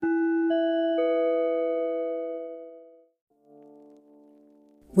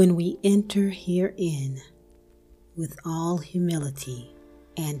When we enter herein with all humility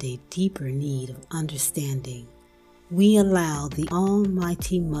and a deeper need of understanding, we allow the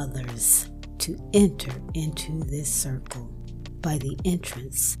Almighty Mothers to enter into this circle by the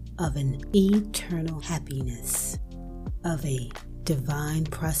entrance of an eternal happiness, of a divine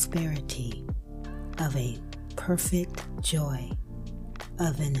prosperity, of a perfect joy,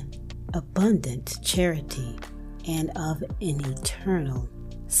 of an abundant charity, and of an eternal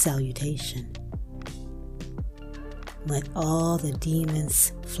salutation. Let all the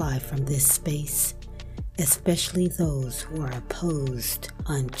demons fly from this space, especially those who are opposed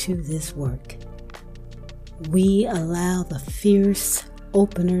unto this work. We allow the fierce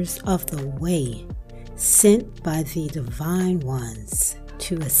openers of the way sent by the divine ones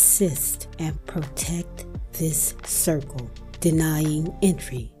to assist and protect this circle, denying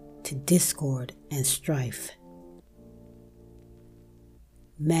entry to discord and strife.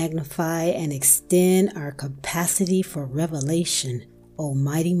 Magnify and extend our capacity for revelation, O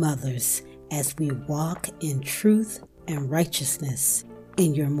mighty mothers, as we walk in truth and righteousness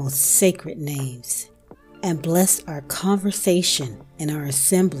in your most sacred names, and bless our conversation and our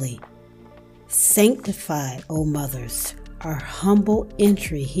assembly. Sanctify, O mothers, our humble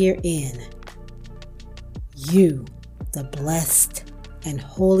entry herein. You, the blessed and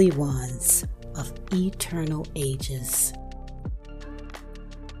holy ones of eternal ages.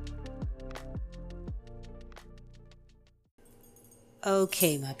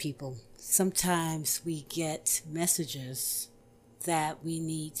 Okay, my people, sometimes we get messages that we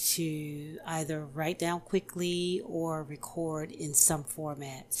need to either write down quickly or record in some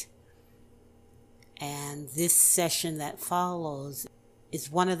format. And this session that follows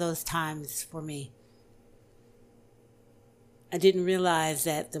is one of those times for me. I didn't realize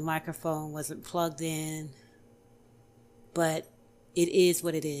that the microphone wasn't plugged in, but it is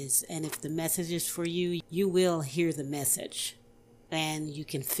what it is. And if the message is for you, you will hear the message. And you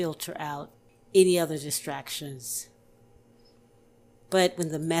can filter out any other distractions. But when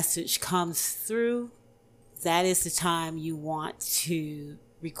the message comes through, that is the time you want to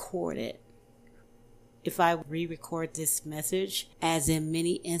record it. If I re-record this message, as in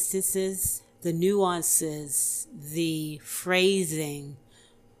many instances, the nuances, the phrasing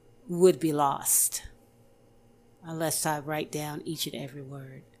would be lost unless I write down each and every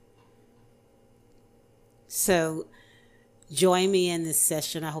word. So, join me in this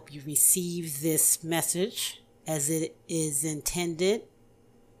session. I hope you receive this message as it is intended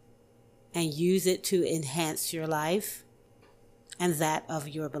and use it to enhance your life and that of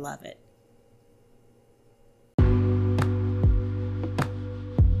your beloved.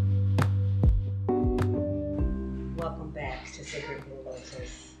 Welcome back to Sacred Blue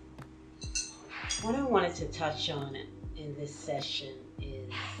Lotus. What I wanted to touch on in this session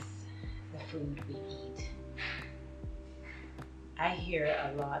is the food we eat. I hear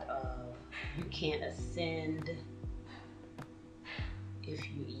a lot of, you can't ascend if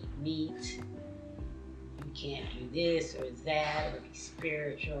you eat meat, you can't do this or that, or be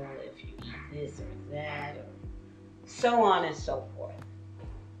spiritual if you eat this or that, or so on and so forth.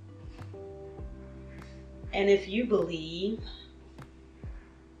 And if you believe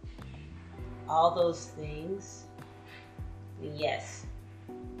all those things, then yes,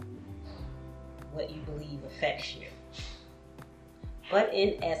 what you believe affects you. But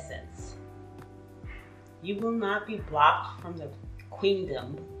in essence, you will not be blocked from the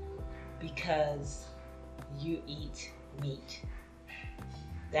queendom because you eat meat.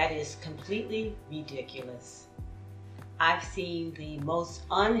 That is completely ridiculous. I've seen the most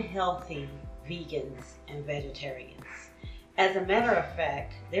unhealthy vegans and vegetarians. As a matter of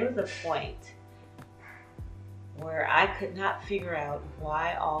fact, there was a point where I could not figure out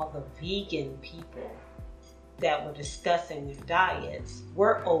why all the vegan people that were discussing their diets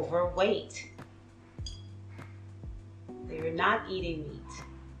were overweight. They were not eating meat.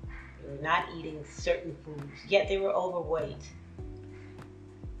 They were not eating certain foods, yet they were overweight.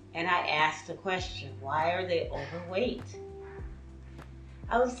 And I asked the question, why are they overweight?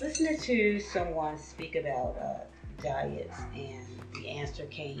 I was listening to someone speak about diets, and the answer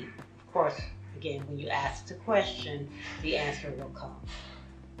came. Of course, again, when you ask the question, the answer will come.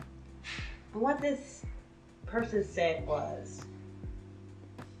 And what this person said was,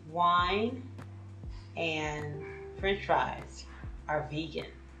 wine and French fries are vegan.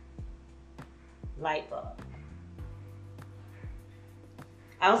 Light bulb.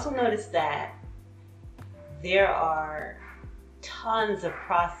 I also noticed that there are tons of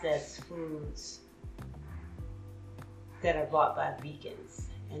processed foods that are bought by vegans.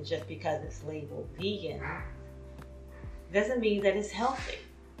 And just because it's labeled vegan doesn't mean that it's healthy.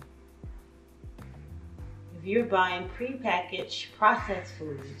 If you're buying prepackaged processed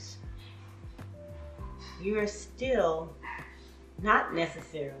foods, you are still not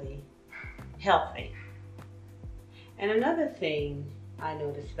necessarily healthy. And another thing I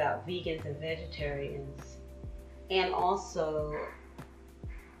noticed about vegans and vegetarians, and also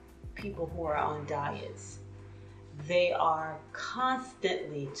people who are on diets, they are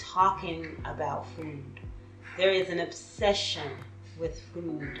constantly talking about food. There is an obsession with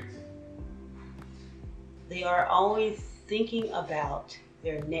food. They are always thinking about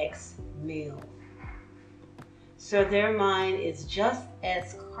their next meal. So their mind is just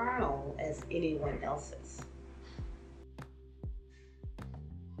as carnal as anyone else's.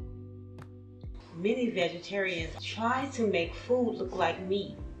 Many vegetarians try to make food look like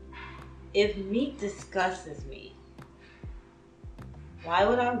meat. If meat disgusts me, why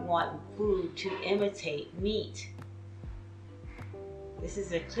would I want food to imitate meat? This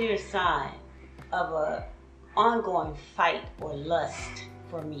is a clear sign of an ongoing fight or lust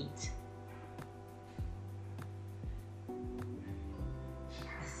for meat.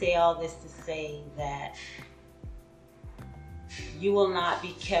 I say all this to say that you will not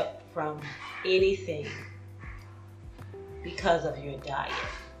be kept from anything because of your diet,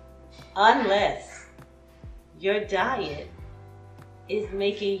 unless your diet is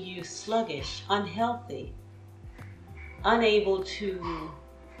making you sluggish, unhealthy, unable to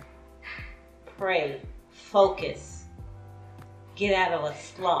pray, focus, get out of a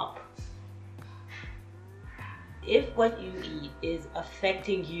slump. If what you eat is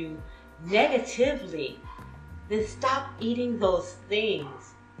affecting you negatively, then stop eating those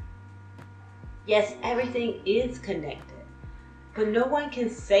things. Yes, everything is connected, but no one can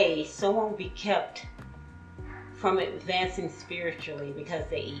say someone will be kept from advancing spiritually because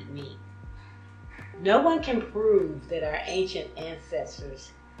they eat meat. No one can prove that our ancient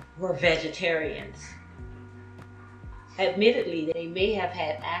ancestors were vegetarians. Admittedly, they may have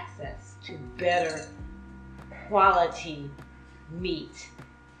had access to better quality meat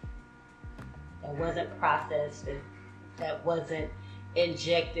that wasn't processed, that wasn't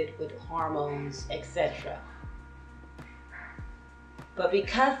injected with hormones, etc. But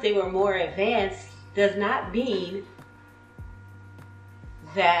because they were more advanced does not mean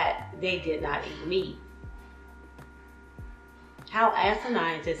that they did not eat meat. How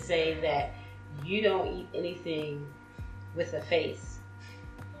asinine to say that you don't eat anything with a face.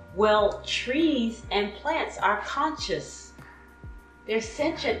 Well, trees and plants are conscious. They're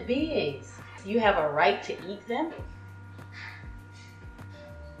sentient beings. You have a right to eat them.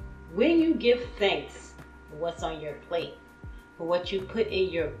 When you give thanks for what's on your plate, for what you put in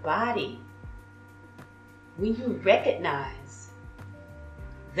your body, when you recognize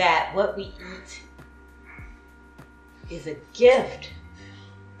that what we eat is a gift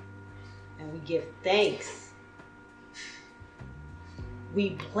and we give thanks,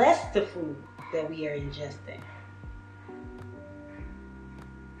 we bless the food that we are ingesting,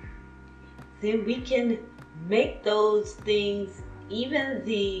 then we can make those things, even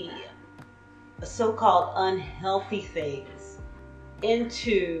the so-called unhealthy things,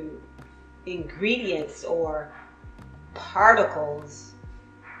 into ingredients or particles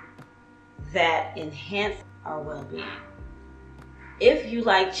that enhance our well-being. If you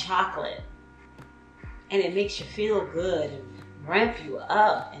like chocolate and it makes you feel good and ramp you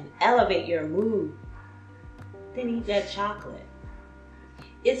up and elevate your mood, then eat that chocolate.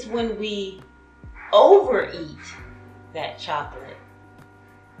 It's when we overeat that chocolate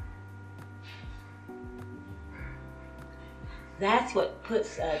that's what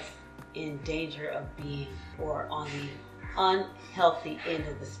puts us in danger of being, or on the unhealthy end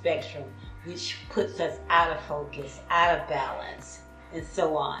of the spectrum, which puts us out of focus, out of balance, and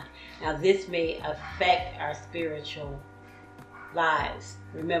so on. Now, this may affect our spiritual lives.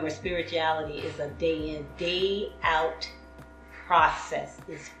 Remember, spirituality is a day in, day out process.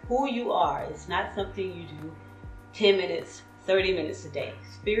 It's who you are. It's not something you do 10 minutes, 30 minutes a day.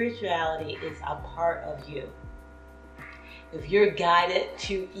 Spirituality is a part of you. If you're guided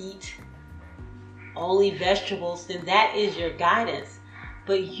to eat only vegetables, then that is your guidance.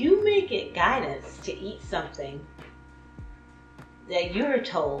 But you may get guidance to eat something that you're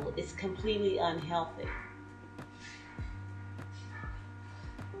told is completely unhealthy.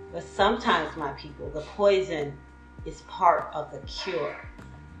 But sometimes, my people, the poison is part of the cure.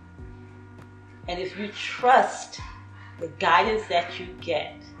 And if you trust the guidance that you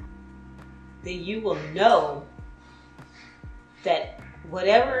get, then you will know that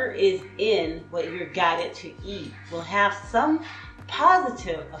whatever is in what you're guided to eat will have some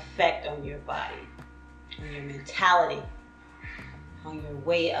positive effect on your body, on your mentality, on your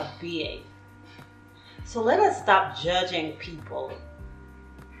way of being. So let us stop judging people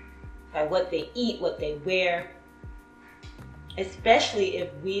by what they eat, what they wear, especially if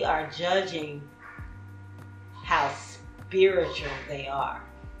we are judging how spiritual they are.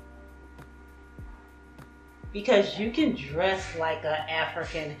 Because you can dress like an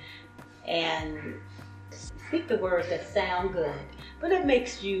African and speak the words that sound good, but it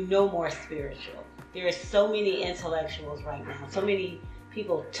makes you no more spiritual. There are so many intellectuals right now, so many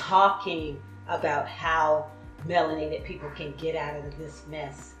people talking about how melanated people can get out of this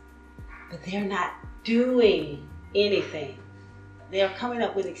mess, but they're not doing anything. They're coming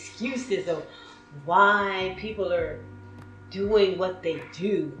up with excuses of why people are doing what they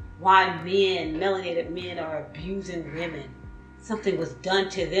do, why melanated men are abusing women. Something was done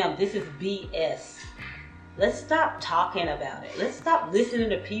to them. This is BS. Let's stop talking about it. Let's stop listening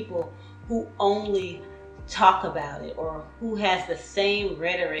to people who only talk about it or who has the same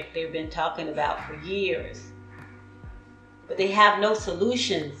rhetoric they've been talking about for years. But they have no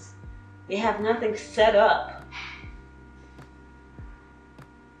solutions. They have nothing set up.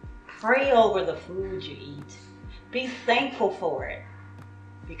 Pray over the food you eat. Be thankful for it,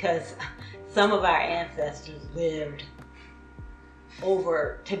 because some of our ancestors lived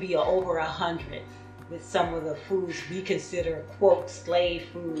over 100 with some of the foods we consider, quote, slave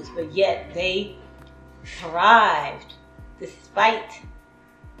foods, but yet they thrived despite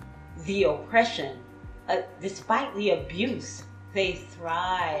the oppression, despite the abuse. They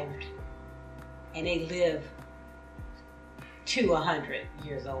thrived and they live to 100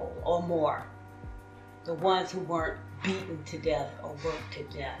 years old or more. The ones who weren't beaten to death or worked to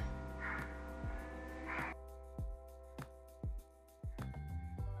death.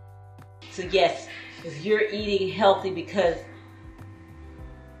 So yes, if you're eating healthy because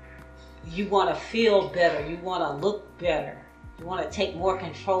you want to feel better, you want to look better, you want to take more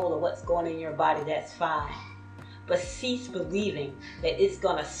control of what's going in your body, that's fine. But cease believing that it's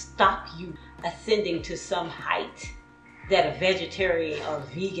going to stop you ascending to some height that a vegetarian or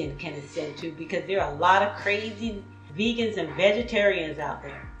vegan can ascend to, because there are a lot of crazy vegans and vegetarians out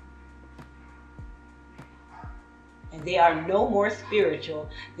there. And they are no more spiritual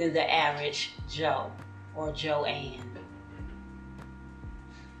than the average Joe or Joanne.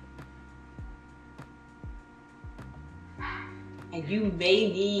 And you may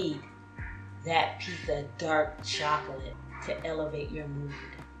need that piece of dark chocolate to elevate your mood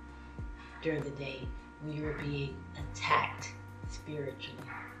during the day when you're being attacked spiritually.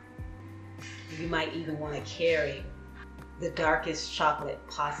 You might even want to carry the darkest chocolate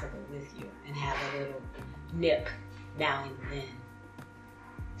possible with you and have a little nip now and then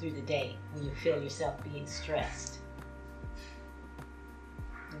through the day when you feel yourself being stressed.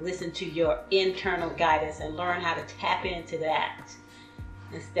 Listen to your internal guidance and learn how to tap into that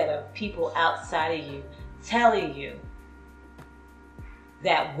instead of people outside of you telling you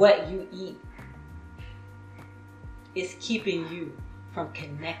that what you eat is keeping you from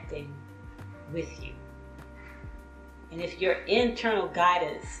connecting with you. And if your internal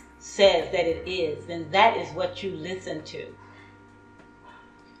guidance says that it is, then that is what you listen to.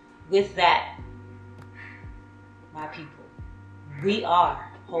 With that, my people, we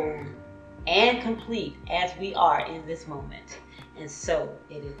are whole and complete as we are in this moment. And so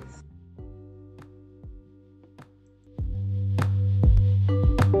it is.